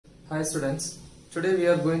Hi students, today we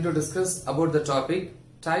are going to discuss about the topic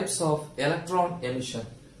types of electron emission.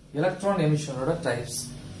 Electron emission oda types.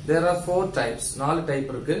 There are 4 types, 4 type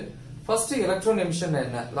irukku. First electron emission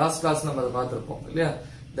enna? Last class நம்ம அத பார்த்திருப்போம் இல்லையா?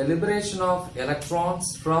 The liberation of electrons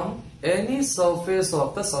from any surface of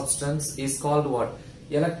the substance is called what?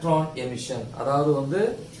 Electron emission. அதாவது வந்து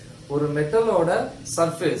ஒரு மெட்டலோட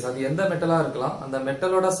surface, அது எந்த மெட்டலா இருக்கலாம், அந்த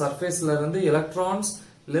மெட்டலோட சர்ஃபேஸ்ல இருந்து எலக்ட்ரான்ஸ்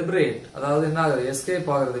லிபரேட், அதாவது என்ன ஆகுது, எஸ்கேப்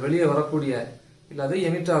ஆகுறது, வெளியே வரக்கூடிய இல்ல அது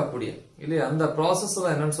எமிட் ஆகக்கூடிய இல்லையா, அந்த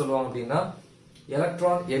ப்ராசஸ்ல என்னன்னு சொல்லுவாங்க அப்படின்னா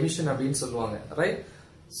எலக்ட்ரான் எமிஷன் அப்படின்னு சொல்லுவாங்க, ரைட்?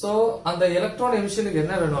 சோ அந்த எலக்ட்ரான் எமிஷனுக்கு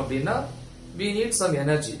என்ன வேணும் அப்படின்னா we need some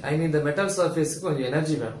energy. I mean the metal surface க்கு கொஞ்சம்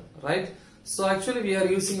எனர்ஜி வேணும், right? So actually we are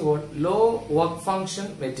using what? Low work function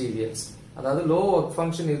materials. அதாவது low work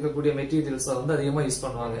function இருக்கக்கூடிய மெட்டீரியல்ஸ் வந்து அதிகமா யூஸ்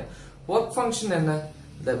பண்ணுவாங்க. Work function என்ன?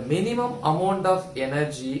 The minimum amount of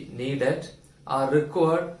energy needed are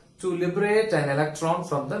required to liberate an electron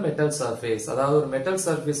from the metal surface. அதாவது ஒரு metal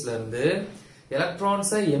surfaceல இருந்து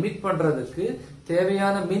எலக்ட்ரான்ஸை emit பண்றதுக்கு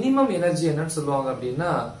தேவையான மினிமம் எனர்ஜி என்னன்னு சொல்லுவாங்க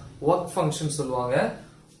அப்படின்னா work function சொல்லுவாங்க.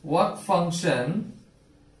 Work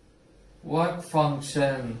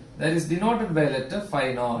function that is denoted by letter phi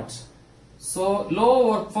naught. So low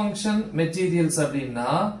work function materials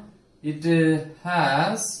அப்படின்னா it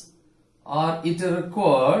has or it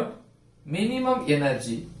required minimum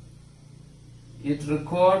energy. It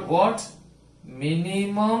required what?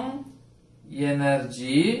 Minimum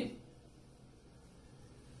energy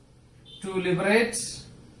to liberate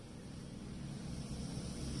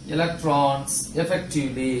electrons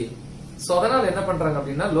effectively. So அதனால என்ன பண்றாங்க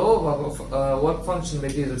அப்படின்னா low work function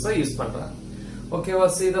materials use பண்றாங்க. Okay,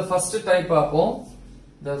 let's see the first type பார்ப்போம்.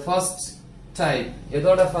 The first type,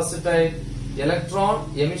 எதோட first type? Electron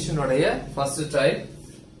emission உடைய first type,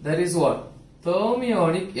 that is what?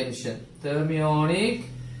 Thermionic emission. Thermionic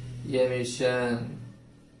emission.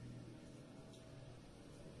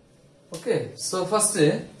 Okay, so first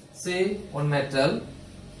see one metal.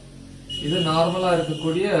 இது நார்மலா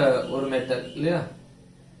இருக்கக்கூடிய ஒரு metal இல்லையா?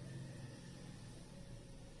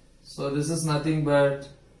 So this is nothing but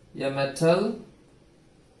a metal.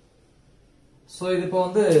 So இது இப்போ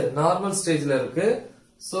வந்து நார்மல் ஸ்டேஜ்ல இருக்கு.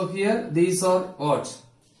 So here these are what?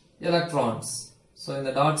 Electrons. So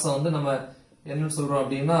இந்த டாட்ஸ் வந்து நம்ம என்ன சொல்றோம்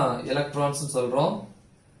அப்படின்னா எலக்ட்ரான்ஸ் சொல்றோம்.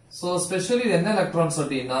 So ஸ்பெஷலி என்ன எலக்ட்ரான்ஸ்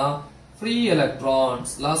அப்படின்னா ஃப்ரீ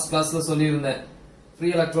எலக்ட்ரான்ஸ். லாஸ்ட் கிளாஸ்ல சொல்லியிருந்தேன், ஃப்ரீ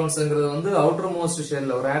எலக்ட்ரான்ஸ்ங்கிறது வந்து அவுட்டர் மோஸ்ட்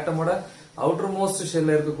ஷெல்ல, ஒரு ஆட்டமோட அவுட்டர் மோஸ்ட்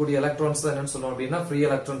ஷெல்ல இருக்கக்கூடிய எலக்ட்ரான்ஸ் தான் என்னன்னு சொல்லுவோம் அப்படின்னா ஃப்ரீ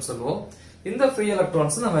எலக்ட்ரான்ஸ் சொல்லுவோம். இந்த ஃப்ரீ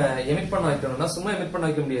எலக்ட்ரான்ஸ் நம்ம எமிட் பண்ண வைக்கணும்னா சும்மா எமிட் பண்ண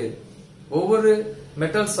வைக்க முடியாது. ஒவ்வொரு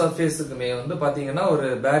மெட்டல் சர்ஃபேஸுக்குமே வந்து பாத்தீங்கன்னா ஒரு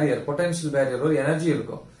பேரியர், பொட்டன்ஷியல் பேரியர், ஒரு எனர்ஜி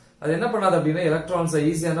இருக்கும். அது என்ன பண்ணாது அப்படின்னா எலக்ட்ரான்ஸை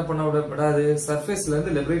ஈஸியா என்ன பண்ண விடாது, சர்ஃபேஸ்ல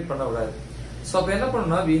இருந்து லிபரேட் பண்ண விடாது. சோ அப்ப என்ன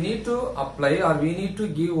பண்ணணும்னா we need to apply or we need to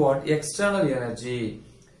give what? External energy.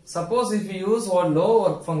 Suppose if we use what? Low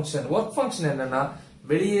work function. Work function என்னன்னா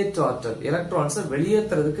வெளியேற்ற ஆற்றல், எலக்ட்ரான்ஸை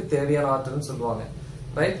வெளியேற்றுறதுக்கு தேவையான ஆற்றல்னு சொல்லுவாங்க,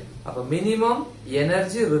 ரைட்? அப்ப minimum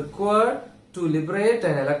energy required to liberate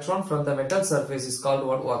an electron from the metal surface is called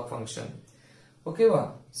what? Work function. ஓகேவா?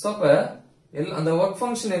 So அப்ப அந்த work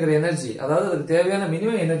function என்கிற எனர்ஜி, அதாவது அதுக்கு தேவையான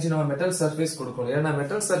மினிமம் எனர்ஜி நம்ம மெட்டல் சர்ஃபேஸ் கொடுக்கணும். ஏன்னா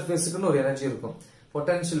மெட்டல் சர்ஃபேஸுக்குன்னு ஒரு எனர்ஜி இருக்கும்,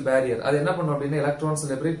 பொட்டன்ஷியல் பேரியர். அது என்ன பண்ணும் அப்படின்னா எலக்ட்ரான்ஸ்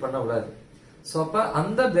லிபரேட் பண்ண விடாது. சோ அப்ப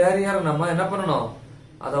அந்த பேரியரை நம்ம என்ன பண்ணணும்,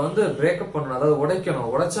 அதை வந்து பிரேக்கப் பண்ணணும், அதாவது உடைக்கணும்.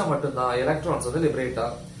 உடைச்சா மட்டும்தான் எலக்ட்ரான்ஸ் வந்து லிபரேட்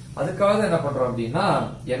ஆகும். அதுக்காக என்ன பண்றோம் அப்படின்னா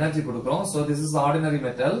எனர்ஜி கொடுக்கிறோம். So this is ordinary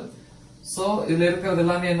metal. So இதுல இருக்கிறது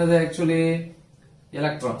எல்லாமே என்னது, ஆக்சுவலி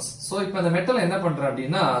எலக்ட்ரான்ஸ். சோ இப்போ இந்த மெட்டல் என்ன பண்றேன்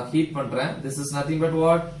அப்படின்னா ஹீட் பண்றேன். This is nothing but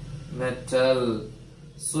what? Metal.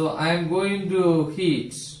 So I am going to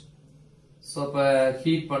heat. So இப்ப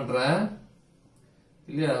ஹீட் பண்றேன்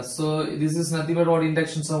இல்லையா? So this is nothing but what?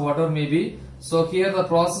 Inductions of water maybe. So here the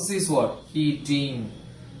process is what? Heating.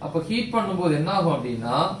 அப்ப heat பண்ணும்போது என்ன ஆகும்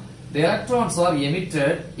அப்படின்னா the electrons are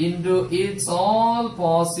emitted into its all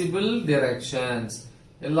possible directions.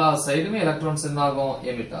 எல்லா சைடுமே எலக்ட்ரான்ஸ் என்ன ஆகும்?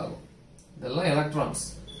 எமிட் ஆகும். இதெல்லாம் எலக்ட்ரான்ஸ்,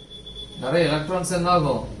 நிறைய எலக்ட்ரான்ஸ் என்ன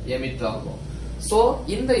ஆகும்? எமிட் ஆகும். சோ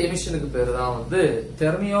இந்த எமிஷனுக்கு பேரு தான் வந்து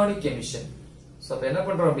தெர்மியோனிக் எமிஷன். சோ அப்ப என்ன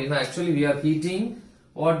பண்றோம் அப்படின்னா actually we are heating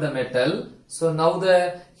what? The metal. So now the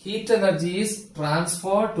heat energy is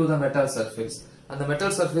transferred to the metal surface. அந்த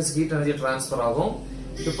metal surface heat energy transfer ஆகும்.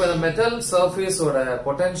 இப்போ இந்த மெட்டல் சர்ஃபேஸோட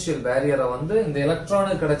பொட்டன்ஷியல் பேரியரை வந்து இந்த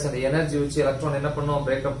எலக்ட்ரானுக்கு கிடைச்ச அந்த எனர்ஜி வச்சு எலக்ட்ரான் என்ன பண்ணுவோம்?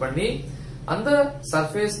 பிரேக்கப் பண்ணி அந்த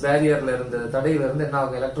சர்ஃபேஸ் பேரியர்ல இருந்து, தடையில இருந்து என்ன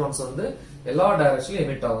ஆகும்? எலக்ட்ரான்ஸ் வந்து எல்லா டைரக்ஷன்லயும்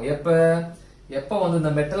எமிட் ஆகும். எப்ப வந்து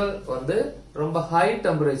இந்த மெட்டல் வந்து ரொம்ப ஹை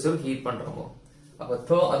டெம்பரேச்சர் ஹீட் பண்றோமோ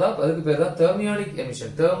அப்ப அதான் அதுக்கு பேர் தான் தெர்மியோனிக்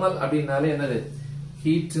எமிஷன். தெர்மல் அப்படின்னாலே என்னது?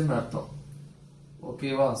 ஹீட்னு அர்த்தம்.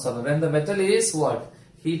 ஓகேவா? So when the metal is what?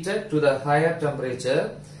 Heated to the higher temperature,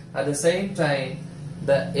 at the same time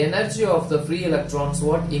the energy of the free electrons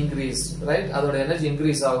what increased, right? அதோட energy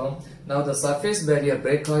increase ஆகும். Now the surface barrier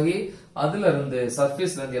break ஆகி அதுல இருந்து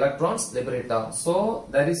surface ல இருந்து electrons liberate ஆகும். So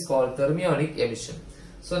that is called thermionic emission.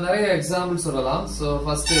 So நிறைய example சொல்லலாம். So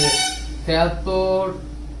first cathode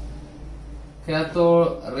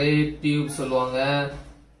ray tube சொல்லுவாங்க,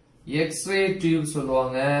 x-ray tube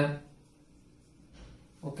சொல்லுவாங்க.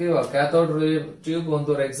 ஓகேவா? cathode ray tube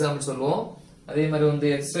வந்து ஒரு எக்ஸாம்பிள் சொல்லுவோம். அதே மாதிரி வந்து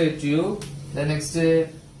x-ray tube, then next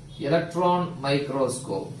electron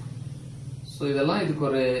microscope. So இதெல்லாம் இதுக்கு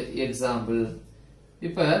ஒரு எக்ஸாம்பிள்.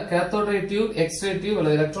 இப்ப cathode ray tube, x-ray tube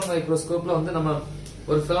அல்லது electron microscopeல வந்து நம்ம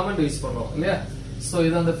ஒரு filament யூஸ் பண்ணுவோம் இல்லையா? So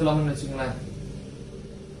இது அந்த filament வெச்சுங்களேன்.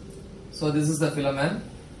 So this is the filament.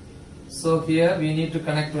 So here we need to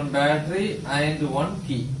connect one battery and one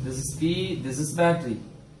key. This is key, this is battery.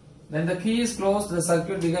 When the key is closed, the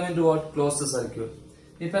circuit becoming to what? Close the circuit.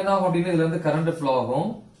 இப்ப என்ன ஆகும் அப்படின்னா இதுல இருந்து current flow ஆகும்.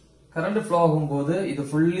 Current flow ஆகும்போது இது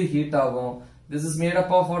fully heat ஆகும். This is made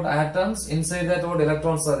up of what? Atoms. Inside that what?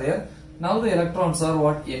 Electrons are there. Now the electrons are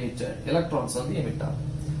what? Emitted. Electrons வந்து emit ஆகும்.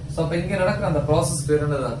 So அப்ப இங்க நடக்கிற அந்த process பேர்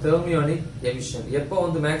என்னது? Thermionic emission. எப்போ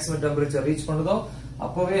வந்து maximum temperature reach பண்ணுதோ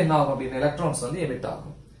அப்பவே என்ன ஆகும் அப்படின்னா electrons வந்து emit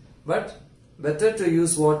ஆகும். But better to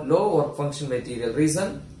use what? Low work function material. Reason?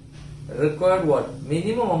 Required what?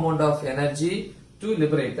 Minimum amount of energy to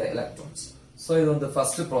liberate the electrons. So this is the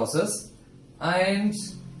first process. And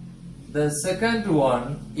the second one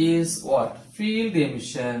is what? Field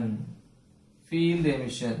emission. Field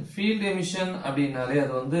emission. Field emission அப்படினாலே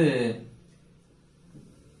அது வந்து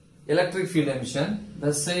electric field emission.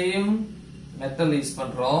 The same metal use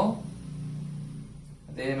பண்றோம்.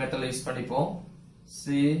 அதே metal use பண்ணிப்போம்.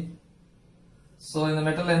 See. So இந்த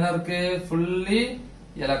metal என்ன இருக்கு? Fully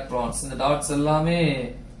electrons. இந்த dots எல்லாமே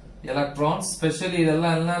electrons. Especially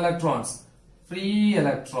இதெல்லாம் என்ன electrons? Free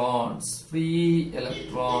electrons. Free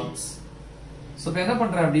electrons. So இப்ப என்ன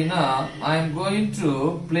பண்றேன் அப்படின்னா I am going to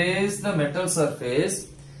place the metal surface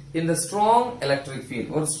in the strong electric field.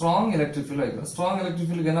 ஒரு strong electric field வைக்கிறோம். Strong electric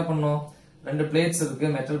field என்ன பண்ணோம்? ரெண்டு plates இருக்கு,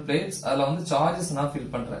 metal plates. அதுல வந்து charges நான் fill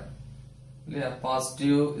பண்றேன். இல்லையா?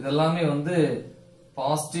 Positive இதெல்லாமே வந்து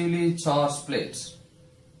positively charged plates.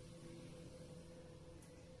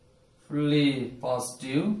 Fully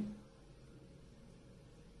positive.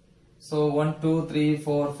 So 1, 2, 3,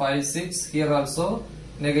 4, 5, 6. Here also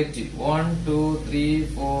negative. 1, 2, 3,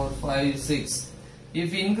 4, 5, 6. If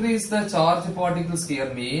we increase the charge particles here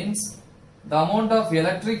means the amount of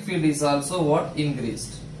electric field is also what?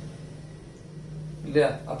 Increased. இல்லையா?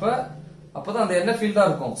 அப்பதான் அந்த என்ன ஃபீல்டா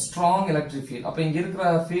இருக்கும்? Strong electric field. அப்ப இங்க இருக்கிற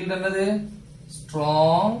field என்னது?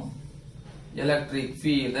 Strong electric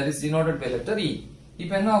field. That is denoted by letter E.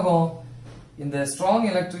 இப்ப என்ன ஆகும்? இந்த strong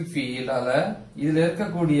electric field ஆல இதுல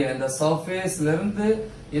இருக்கக்கூடிய இந்த surfaceல இருந்து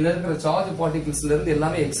இதுல இருக்கிற charge particlesல இருந்து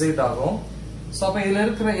எல்லாமே excite ஆகும். So அப்ப இதுல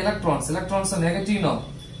இருக்கிற electrons negative now.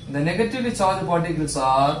 The negatively charged particles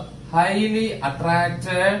are highly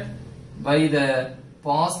attracted by the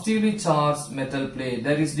positively charged metal plate.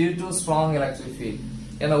 That is due to strong electric field.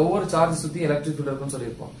 ஏன்னா ஒவ்வொரு charge சுத்தி electric field இருக்குன்னு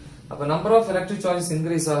சொல்லிருப்போம். அப்ப number of electric charges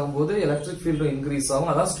increase ஆகும்போது electric field increase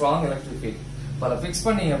ஆகும். அதான் strong electric field. பல fix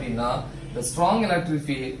பண்ணி அப்படின்னா the strong electric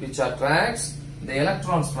field which attracts the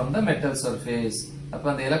electrons from the metal surface. அப்ப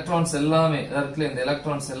அந்த electrons எல்லாமே இருக்குல இந்த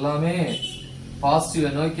electrons எல்லாமே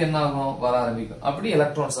பாசிட்டிவ் நோக்கி என்ன ஆகும்? வர ஆரம்பிக்கும். அப்படி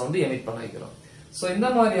electrons வந்து emit பண்ண வைக்கிறோம். சோ இந்த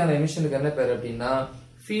மாதிரியான எமிஷனுக்கு என்ன பேர் அப்படின்னா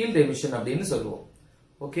field emission அப்படின்னு சொல்லுவோம்.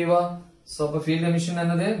 ஓகேவா? சோ அப்ப field emission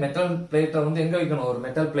என்னது? மெட்டல் பிளேட்டை வந்து எங்க வைக்கணும்? ஒரு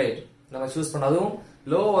மெட்டல் பிளேட் நம்ம சூஸ் பண்ணதும்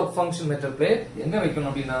low work function metal plate எங்க வைக்கணும்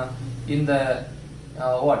அப்படின்னா இந்த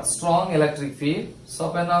what? Strong electric field. So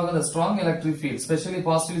அப்ப என்ன ஆகும்? the strong electric field especially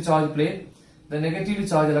positively charged plate the negatively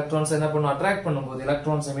charged electrons என்ன பண்ணும்? attract பண்ணும்போது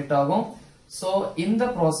electrons emit ஆகும். So இந்த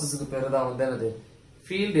processக்கு பேரு தான் வந்து என்னது?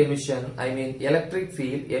 field emission. I mean electric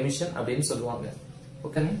field emission அப்படின்னு சொல்லுவாங்க.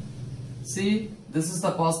 Okay? See, this is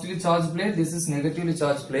the positively charged plate, this is negatively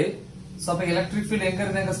charged plate. So அப்ப electric field எங்க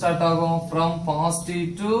இருந்து எங்க ஸ்டார்ட் ஆகும்? from positive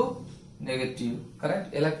to negative. Correct?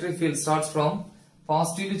 Electric field starts from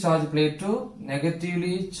positively charged plate to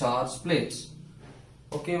negatively charged plate.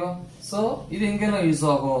 Okay va? So இது எங்கெல்லாம் use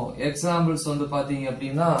ஆகும்? Examples வந்து பாத்தீங்க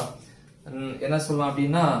அப்படின்னா என்ன சொல்லலாம்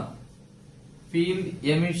அப்படின்னா field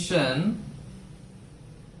emission,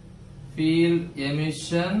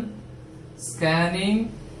 scanning,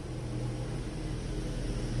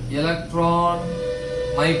 electron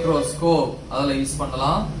microscope அதெல்லாம் யூஸ்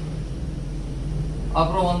பண்ணலாம்.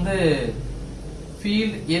 அப்புறம் வந்து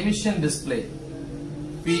field emission display,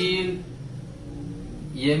 field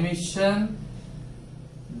emission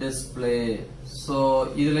display. So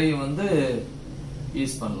இதுலயும் வந்து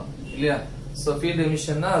யூஸ் பண்ணலாம் இல்லையா? So field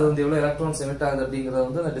emission னா அது வந்து எவ்வளவு எலக்ட்ரான்ஸ் எமிட் ஆகுது அப்படிங்கறத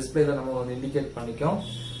வந்து அந்த டிஸ்ப்ளேல நம்ம வந்து இண்டிகேட் பண்ணிக்கும்.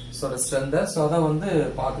 சோ அந்த ஸ்ட்ரென்த் சோ அத வந்து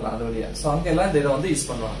பார்க்கலாம் அது வழியா. சோ அங்க எல்லாம் இத வந்து யூஸ்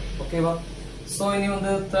பண்ணுவாங்க. ஓகேவா? சோ இனி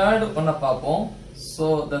வந்து third ஒண்ண பாப்போம். So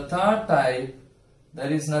the third type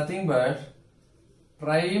there is nothing but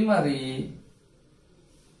primary,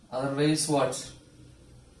 otherwise what?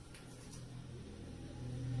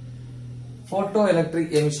 Photoelectric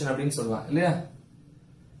emission அப்படினு சொல்லலாம் இல்லையா?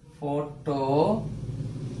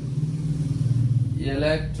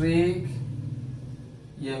 Photoelectric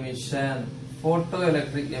emission.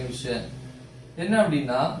 Photoelectric emission என்ன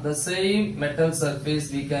அப்படின்னா the same metal surface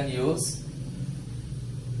we can use.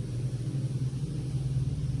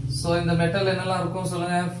 So இந்த metal என்னெல்லாம் இருக்கும்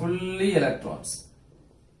சொல்லுங்க? Fully electrons.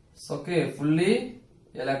 Okay, fully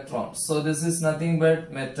electrons. So this is nothing but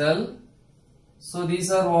metal. So these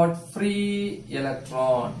are what? Free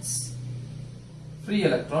electrons. Free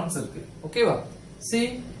electrons இருக்கு. ஓகேவா? See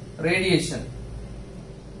radiation.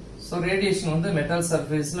 So radiation வந்து metal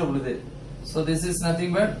surfaceல விழுது. So this is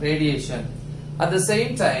nothing but radiation. At the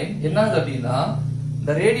same time என்னது அப்படின்னா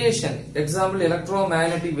the radiation example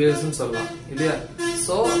electromagnetic waves னு சொல்லலாம் இல்லையா?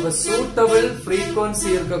 So the suitable frequency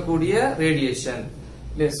இருக்கக்கூடிய radiation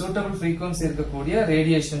இல்ல suitable frequency இருக்கக்கூடிய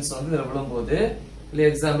radiations வந்து இதுல விழும்போது இல்ல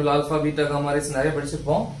example alpha beta gamma race நிறைய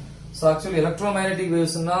படிச்சிருப்போம். So actually electromagnetic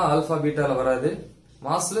waves னா ஆல்பா பீட்டால வராது.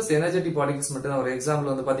 massless energetic particles மட்டும் தான். ஒரு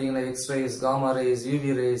எக்ஸாம்பிள் வந்து பாத்தீங்கன்னா X race, gamma race,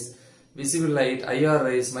 UV rays, visible light, IR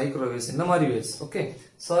rays, microwaves இந்த மாதிரி waves. ஓகே.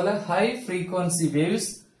 சோ அதுல high frequency waves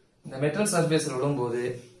இந்த metal surface ல விழும்போது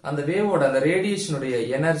அந்த வேவோட அந்த ரேடியேஷன் உடைய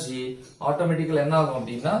எனர்ஜி ஆட்டோமேட்டிக்கலா என்ன ஆகும்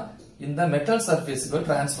அப்படின்னா இந்த metal surface க்கு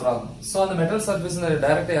ட்ரான்ஸ்ஃபர் ஆகும். சோ அந்த metal surface ல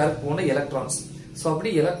டைரக்டா யாருக்கு போன எலக்ட்ரான்ஸ். சோ அப்படி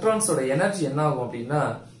எலக்ட்ரான்ஸோட எனர்ஜி என்ன ஆகும் அப்படின்னா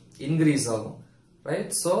இன்கிரீஸ் ஆகும். Right?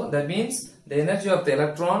 So that means the energy of the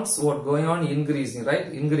electrons what going on increasing, right?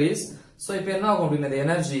 Increase. So இப்ப என்ன ஆகும் அப்படின்னா the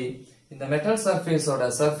energy இந்த metal surface ஓட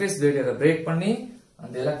surface barrier பிரேக் பண்ணி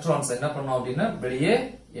அந்த electrons என்ன பண்ணும் அப்படின்னா வெளியே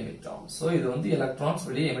emit ஆகும். So இது வந்து electrons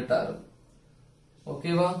வெளியே emit ஆகுது.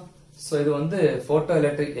 ஓகேவா? So இது வந்து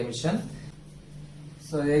photoelectric emission.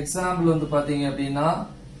 So example வந்து பாத்தீங்க அப்படின்னா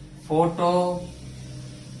photo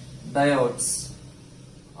diodes.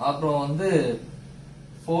 அப்புறம் வந்து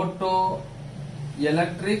photo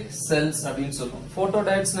electric cells அப்படினு சொல்றோம். photo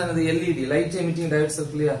diodes ன்றது LED light emitting diodes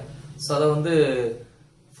இருக்கு இல்லையா? சோ அத வந்து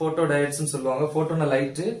photo diodes னு சொல்லுவாங்க. photoனா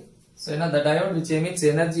light. So என்ன the diode which emits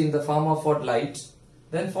energy in the form of what light.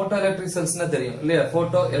 Then photoelectric cells னா தெரியும் இல்லையா?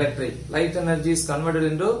 photoelectric light energy is converted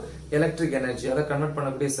into electric energy. அத கன்வர்ட்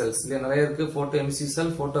பண்ணக்கூடிய cells இல்லையா? நிறைய இருக்கு. photo emissive cell,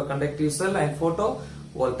 photo conductive cell and photo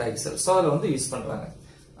voltaic cell. So அத வந்து யூஸ் பண்றாங்க.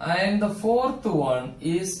 And the fourth one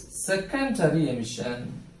is secondary emission.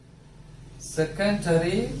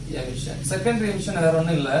 Secondary emission. Secondary emission வேற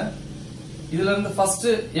ஒண்ணும் இல்ல. இதுல இருந்து ஃபர்ஸ்ட்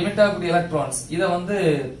எமிட் ஆகக்கூடிய எலக்ட்ரான்ஸ் இத வந்து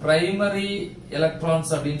பிரைமரி எலக்ட்ரான்ஸ்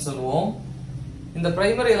அப்படினு சொல்லுவோம். இந்த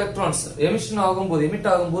பிரைமரி எலக்ட்ரான்ஸ் எமிஷன் ஆகும்போது எமிட்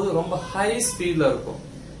ஆகும்போது ரொம்ப ஹை ஸ்பீட்ல இருக்கும்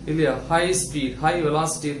இல்லையா? ஹை ஸ்பீட், ஹை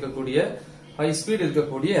வெலாசிட்டி இருக்கக்கூடிய ஹை ஸ்பீட்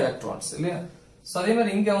இருக்கக்கூடிய எலக்ட்ரான்ஸ் இல்லையா? சோ அதே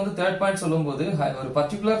மாதிரி இங்க வந்து தேர்ட் பாயிண்ட் சொல்லும்போது ஒரு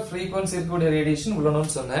பர்టిక్యులர் frequency இருக்கக்கூடிய ரேடியேஷன்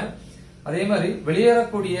விழணும்னு சொன்னேன். அதே மாதிரி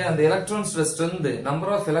வெளியேறக்கூடிய அந்த எலக்ட்ரான்ஸோட ஸ்ட்ரென்த்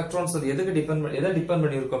நம்பர் ஆஃப் எலக்ட்ரான்ஸ் வந்து எதை டிபெண்ட்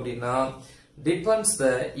பண்ணி இருக்கும் அப்படின்னா depends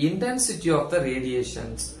the intensity of the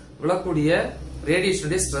radiations. விழக்கூடிய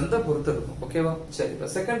ரேடியேஷனுடைய ஸ்ட்ரென்த்தை பொறுத்து இருக்கும். ஓகேவா? சரி, இப்ப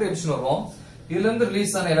செகண்ட் எமிஷன் வரும். இதுல இருந்து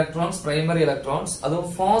ரிலீஸ் ஆன எலக்ட்ரான்ஸ் பிரைமரி எலக்ட்ரான்ஸ்,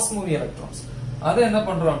 அதுவும் ஃபாஸ்ட் மூவிங் எலக்ட்ரான்ஸ். அதை என்ன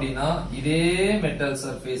பண்றோம் அப்படின்னா இதே மெட்டல்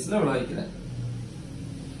சர்ஃபேஸ்ல விழ வைக்கிறேன்.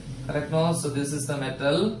 Correct no? So this is the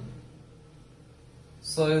metal.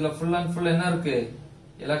 So இதுல ஃபுல் அண்ட் ஃபுல் என்ன இருக்கு?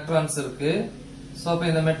 எலக்ட்ரான்ஸ் இருக்கு. சோ அப்ப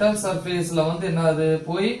இந்த மெட்டல் சர்ஃபேஸ்ல வந்து என்ன ஆகுது?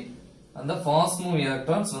 போய் அந்த ஃபாஸ்ட் மூவிங்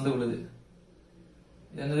எலக்ட்ரான்ஸ் வந்து விழுது.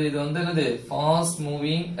 என்னது இது வந்து என்னது? Fast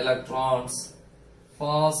moving electrons.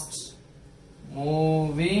 Fast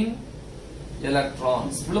moving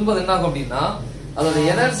electrons விழும்போது என்ன ஆகும் அப்படின்னா அதோட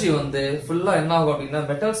எனர்ஜி வந்து ஃபுல்லா என்ன ஆகும் அப்படின்னா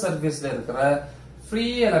மெட்டல் சர்ஃபேஸ்ல இருக்கிற ஃப்ரீ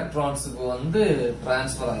எலக்ட்ரான்ஸ்க்கு வந்து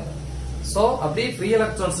டிரான்ஸ்ஃபர் ஆகும். சோ அப்படியே ஃப்ரீ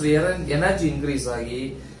எலக்ட்ரான்ஸ் எனர்ஜி இன்க்ரீஸ் ஆகி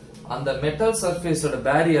அந்த மெட்டல் சர்ஃபேஸோட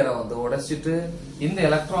பேரியரை வந்து உடைச்சிட்டு இந்த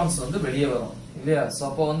எலக்ட்ரான்ஸ் வந்து வெளியே வரும் இல்லையா? சோ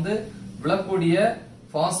அப்போ வந்து விழக்கூடிய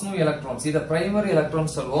ஃபாஸ்ட் மூவ் எலக்ட்ரான்ஸ் இத பிரைமரி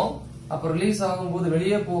எலக்ட்ரான்ஸ் சொல்லுவோம். அப்ப ரிலீஸ் ஆகும்போது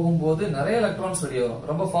வெளியே போகும்போது நிறைய எலக்ட்ரான்ஸ் வெளியே வரும்.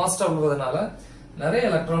 ரொம்ப ஃபாஸ்டா விழுவதனால நிறைய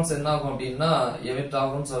எலக்ட்ரான்ஸ் என்ன ஆகும் அப்படின்னா எமிட்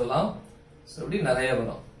ஆகும்னு சொல்லலாம். சோ இப்படி நிறைய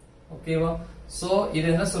வரும். ஓகேவா? சோ இது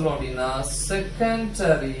என்ன சொல்லுவோம் அப்படின்னா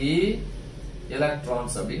செகண்டரி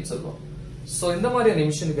எலக்ட்ரான்ஸ் அப்படின்னு சொல்லுவோம். சோ இந்த மாதிரியான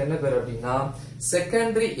எமிஷனுக்கு என்ன பேர் அப்படின்னா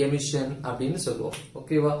செகண்டரி எமிஷன் அப்படின்னு சொல்லுவோம்.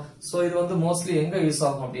 ஓகேவா? சோ இது வந்து மோஸ்ட்லி எங்க யூஸ்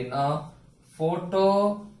ஆகும் அப்படின்னா போட்டோ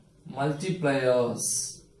மல்டிப்ளையர்ஸ்.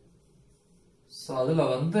 சோ அதுல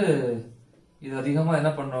வந்து இது அதிகமா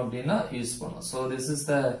என்ன பண்ணோம் அப்படின்னா யூஸ் பண்ணும். So this is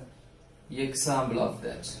the example of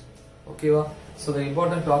that. Okay, so the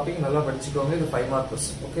important topic நல்லா படிச்சுக்கோங்க. இது 5 mark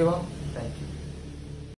question. Okay, thank you.